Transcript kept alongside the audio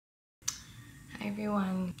Hi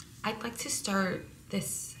everyone. I'd like to start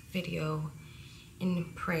this video in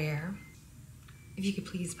prayer. If you could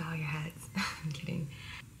please bow your heads. I'm kidding.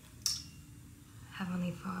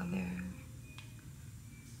 Heavenly Father,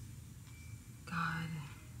 God,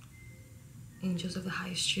 angels of the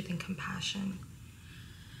highest truth and compassion,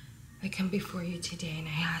 I come before you today and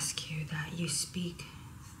I ask you that you speak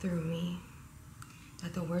through me,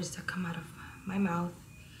 that the words that come out of my mouth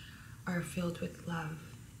are filled with love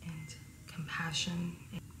and compassion,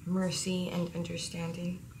 and mercy and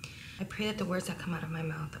understanding. I pray that the words that come out of my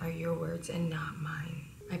mouth are your words and not mine.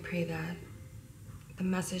 I pray that the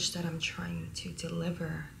message that I'm trying to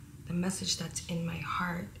deliver, the message that's in my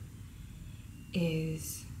heart,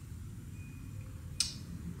 is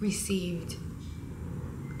received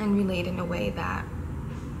and relayed in a way that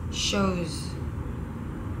shows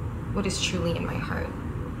what is truly in my heart.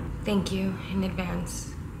 Thank you in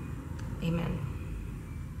advance. Amen.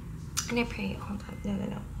 And I pray, hold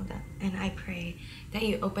on. And I pray that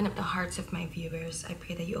you open up the hearts of my viewers. I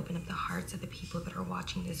pray that you open up the hearts of the people that are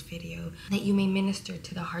watching this video, that you may minister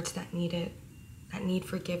to the hearts that need it, that need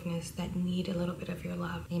forgiveness, that need a little bit of your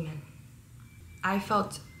love. Amen. I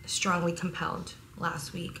felt strongly compelled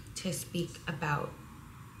last week to speak about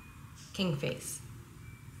King Face,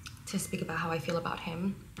 to speak about how I feel about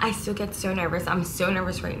him. I still get so nervous. I'm so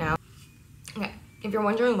nervous right now. Okay. If you're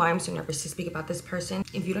wondering why I'm so nervous to speak about this person,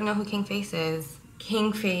 if you don't know who King Face is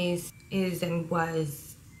and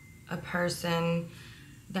was a person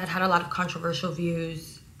that had a lot of controversial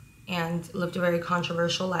views and lived a very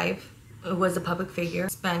controversial life. It was a public figure,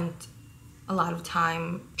 spent a lot of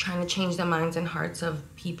time trying to change the minds and hearts of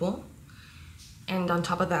people. And on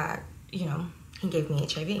top of that, you know, he gave me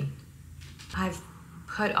HIV. I've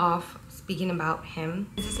put off speaking about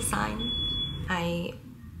him. Is this a sign? I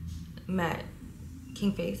met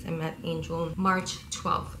King Face, I met Angel March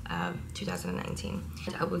 12th of 2019.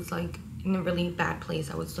 And I was like in a really bad place.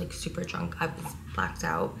 I was like super drunk. I was blacked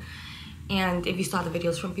out. And if you saw the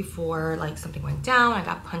videos from before, like something went down, I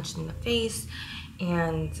got punched in the face,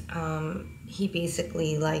 and he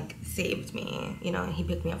basically like saved me. You know, he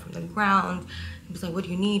picked me up from the ground. He was like, what do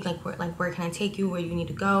you need? Like where can I take you? Where do you need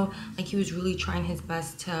to go? Like he was really trying his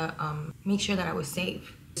best to make sure that I was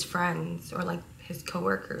safe. His friends or like his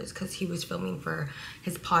co-workers, because he was filming for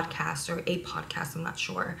his podcast or a podcast, I'm not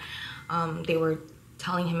sure. They were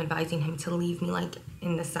telling him, advising him to leave me like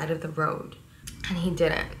in the side of the road, and he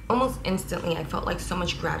didn't. Almost instantly I felt like so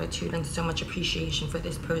much gratitude and so much appreciation for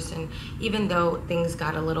this person, even though things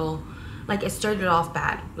got a little, like it started off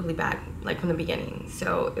bad, really bad, like from the beginning.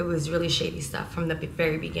 So it was really shady stuff from the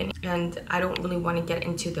very beginning, and I don't really want to get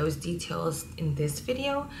into those details in this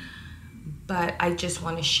video, but I just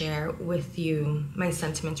want to share with you my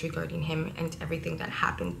sentiments regarding him and everything that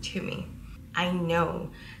happened to me. I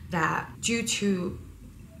know that due to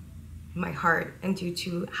my heart and due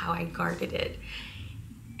to how I guarded it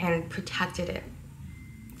and protected it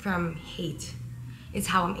from hate is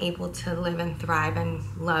how I'm able to live and thrive and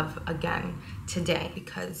love again today,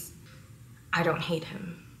 because I don't hate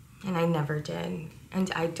him, and I never did,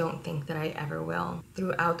 and I don't think that I ever will.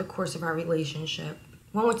 Throughout the course of our relationship,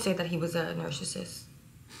 one would say that he was a narcissist,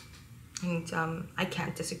 and I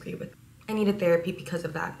can't disagree with it. I needed therapy because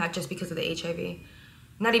of that, not just because of the HIV.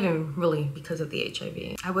 Not even really because of the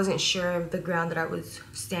HIV. I wasn't sure if the ground that I was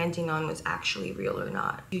standing on was actually real or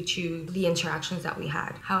not due to the interactions that we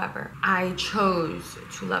had. However, I chose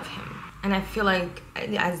to love him. And I feel like,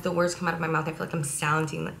 as the words come out of my mouth, I feel like I'm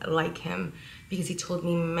sounding like him, because he told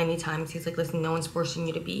me many times, he's like, listen, no one's forcing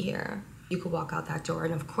you to be here. You could walk out that door.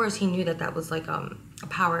 And of course he knew that that was like a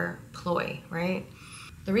power ploy, right?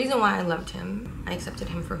 The reason why I loved him, I accepted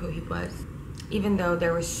him for who he was, even though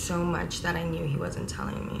there was so much that I knew he wasn't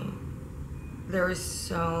telling me. There were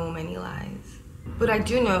so many lies. What I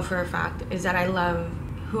do know for a fact is that I love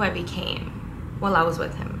who I became while I was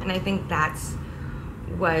with him. And I think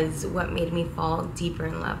was what made me fall deeper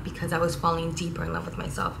in love, because I was falling deeper in love with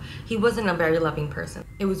myself. He wasn't a very loving person.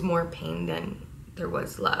 It was more pain than there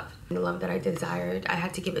was love. The love that I desired, I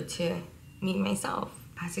had to give it to me myself.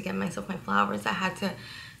 I had to get myself my flowers. I had to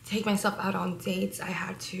take myself out on dates. I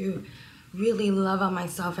had to really love on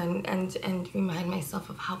myself and remind myself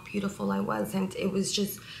of how beautiful I was. And it was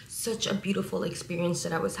just such a beautiful experience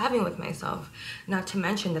that I was having with myself. Not to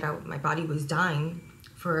mention that my body was dying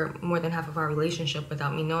for more than half of our relationship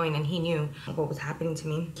without me knowing, and he knew what was happening to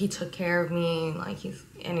me. He took care of me,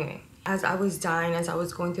 anyway. As I was dying, as I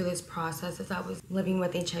was going through this process, as I was living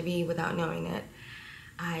with HIV without knowing it,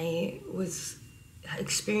 I was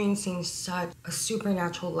experiencing such a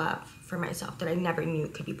supernatural love for myself that I never knew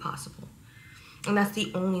could be possible. And that's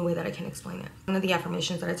the only way that I can explain it. One of the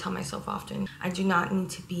affirmations that I tell myself often, I do not need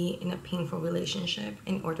to be in a painful relationship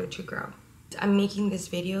in order to grow. I'm making this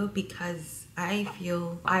video because I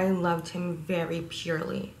feel I loved him very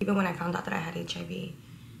purely. Even when I found out that I had HIV,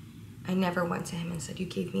 I never went to him and said, you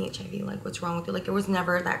gave me HIV, like, what's wrong with you? Like, there was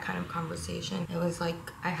never that kind of conversation. It was like,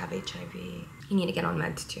 I have HIV. You need to get on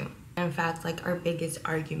meds too. In fact, like, our biggest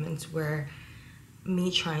arguments were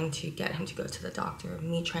me trying to get him to go to the doctor,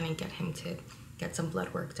 me trying to get him to get some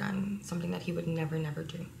blood work done, something that he would never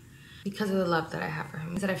do. Because of the love that I have for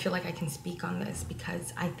him, is that I feel like I can speak on this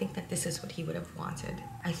because I think that this is what he would have wanted.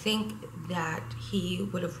 I think that he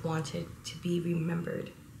would have wanted to be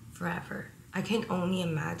remembered forever. I can only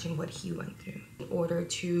imagine what he went through in order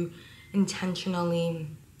to intentionally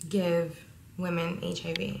give women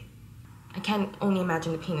HIV. I can only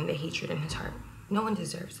imagine the pain and the hatred in his heart. No one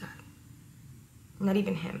deserves that. Not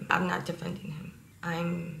even him. I'm not defending him.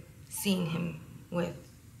 I'm seeing him with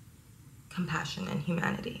compassion and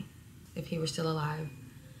humanity. If he were still alive,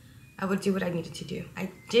 I would do what I needed to do.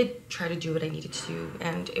 I did try to do what I needed to do,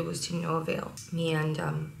 and it was to no avail. Me and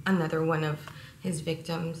another one of his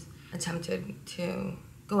victims attempted to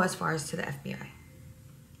go as far as to the FBI.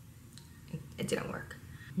 It didn't work.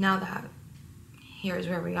 Now that here's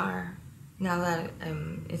where we are, now that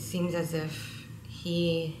it seems as if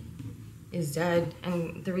he is dead,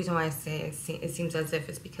 and the reason why I say it seems as if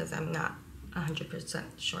is because I'm not 100%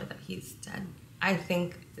 sure that he's dead. I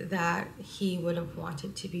think that he would have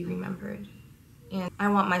wanted to be remembered, and I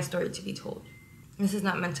want my story to be told. This is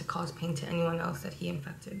not meant to cause pain to anyone else that he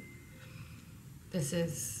infected. This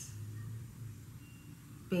is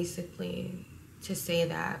basically to say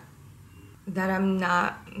that I'm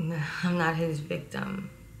not his victim.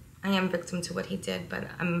 I am victim to what he did, but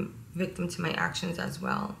I'm victim to my actions as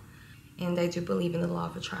well. And I do believe in the law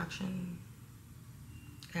of attraction.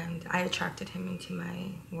 And I attracted him into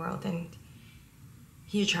my world, and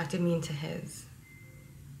he attracted me into his.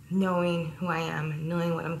 Knowing who I am,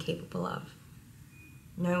 knowing what I'm capable of,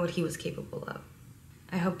 knowing what he was capable of.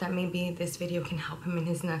 I hope that maybe this video can help him in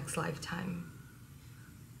his next lifetime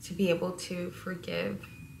to be able to forgive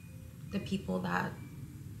the people that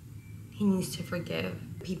he needs to forgive,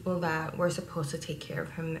 people that were supposed to take care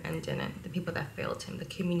of him and didn't, the people that failed him, the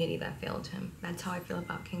community that failed him. That's how I feel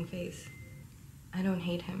about King Face. I don't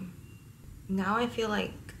hate him. Now I feel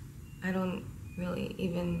like I don't really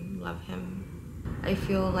even love him. I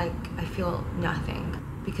feel like I feel nothing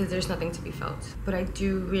because there's nothing to be felt. But I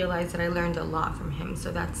do realize that I learned a lot from him,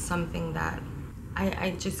 so that's something that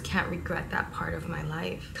I just can't regret that part of my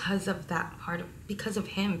life because of that because of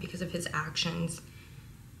him, because of his actions,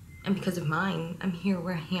 and because of mine. I'm here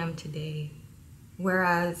where I am today.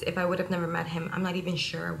 Whereas if I would have never met him, I'm not even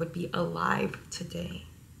sure I would be alive today.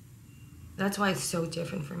 That's why it's so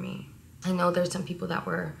different for me. I know there's some people that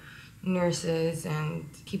were nurses and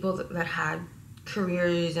people that had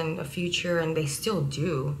careers and a future, and they still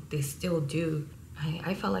do.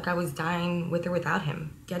 I felt like I was dying with or without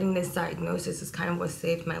him. Getting this diagnosis is kind of what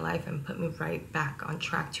saved my life and put me right back on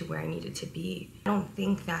track to where I needed to be. I don't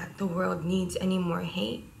think that the world needs any more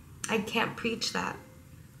hate. I can't preach that.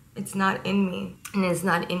 It's not in me, and it's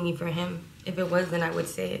not in me for him. If it was, then I would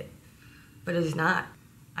say it, but it's not.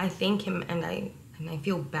 I thank him, and I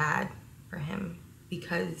feel bad for him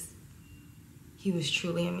because he was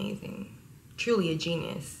truly amazing, truly a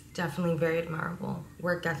genius, definitely very admirable,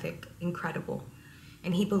 work ethic, incredible.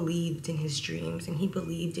 And he believed in his dreams, and he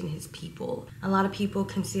believed in his people. A lot of people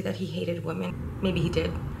can say that he hated women. Maybe he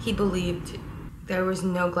did. He believed there was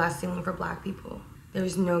no glass ceiling for Black people. There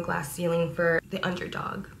was no glass ceiling for the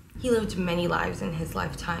underdog. He lived many lives in his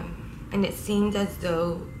lifetime, and it seemed as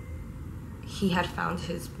though he had found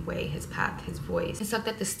his way, his path, his voice. It sucked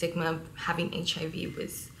that the stigma of having HIV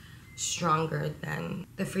was stronger than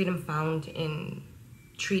the freedom found in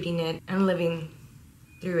treating it and living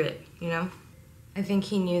through it, you know? I think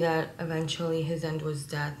he knew that eventually his end was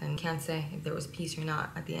death, and can't say if there was peace or not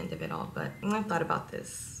at the end of it all, but I've thought about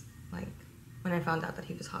this, like, when I found out that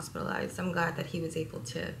he was hospitalized. I'm glad that he was able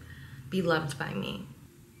to be loved by me.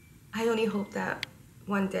 I only hope that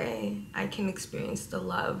one day I can experience the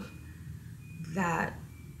love that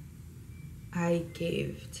I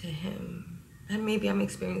gave to him. And maybe I'm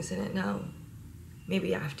experiencing it now.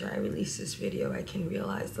 Maybe after I release this video, I can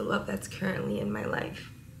realize the love that's currently in my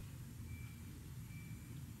life.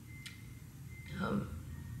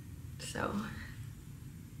 So,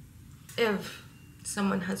 if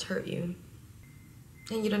someone has hurt you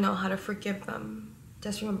and you don't know how to forgive them,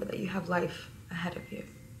 just remember that you have life ahead of you.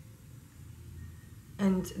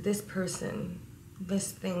 And this person,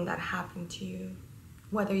 this thing that happened to you,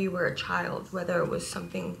 whether you were a child, whether it was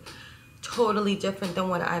something totally different than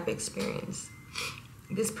what I've experienced.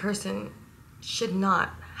 This person should not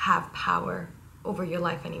have power over your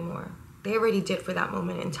life anymore. They already did for that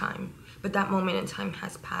moment in time. But that moment in time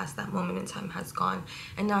has passed, that moment in time has gone,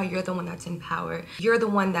 and now you're the one that's in power. You're the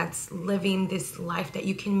one that's living this life that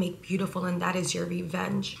you can make beautiful, and that is your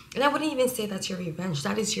revenge. And I wouldn't even say that's your revenge.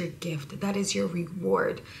 That is your gift. That is your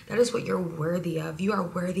reward. That is what you're worthy of. You are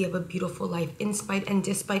worthy of a beautiful life in spite and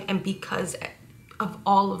despite and because of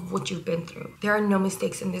all of what you've been through. There are no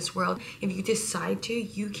mistakes in this world. If you decide to,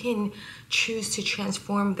 you can choose to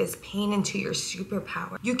transform this pain into your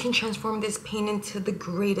superpower. You can transform this pain into the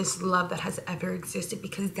greatest love that has ever existed,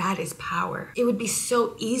 because that is power. It would be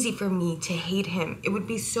so easy for me to hate him. It would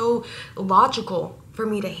be so logical for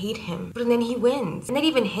me to hate him. But then he wins. And not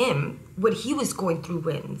even him, what he was going through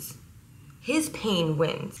wins. His pain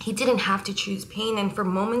wins. He didn't have to choose pain, and for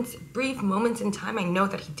moments, brief moments in time, I know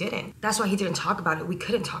that he didn't. That's why he didn't talk about it. We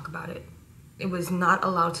couldn't talk about it. It was not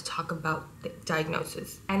allowed to talk about the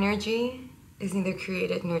diagnosis. Energy is neither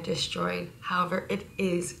created nor destroyed. However, it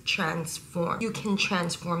is transformed. You can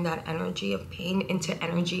transform that energy of pain into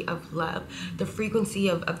energy of love, the frequency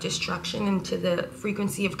of destruction into the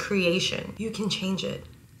frequency of creation. You can change it,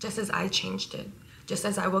 just as I changed it, just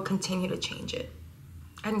as I will continue to change it.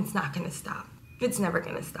 And it's not gonna stop. It's never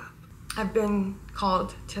gonna stop. I've been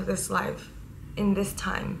called to this life in this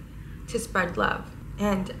time to spread love.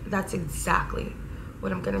 And that's exactly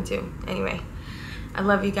what I'm gonna do. Anyway, I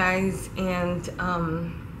love you guys, and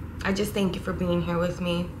I just thank you for being here with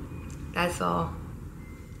me. That's all.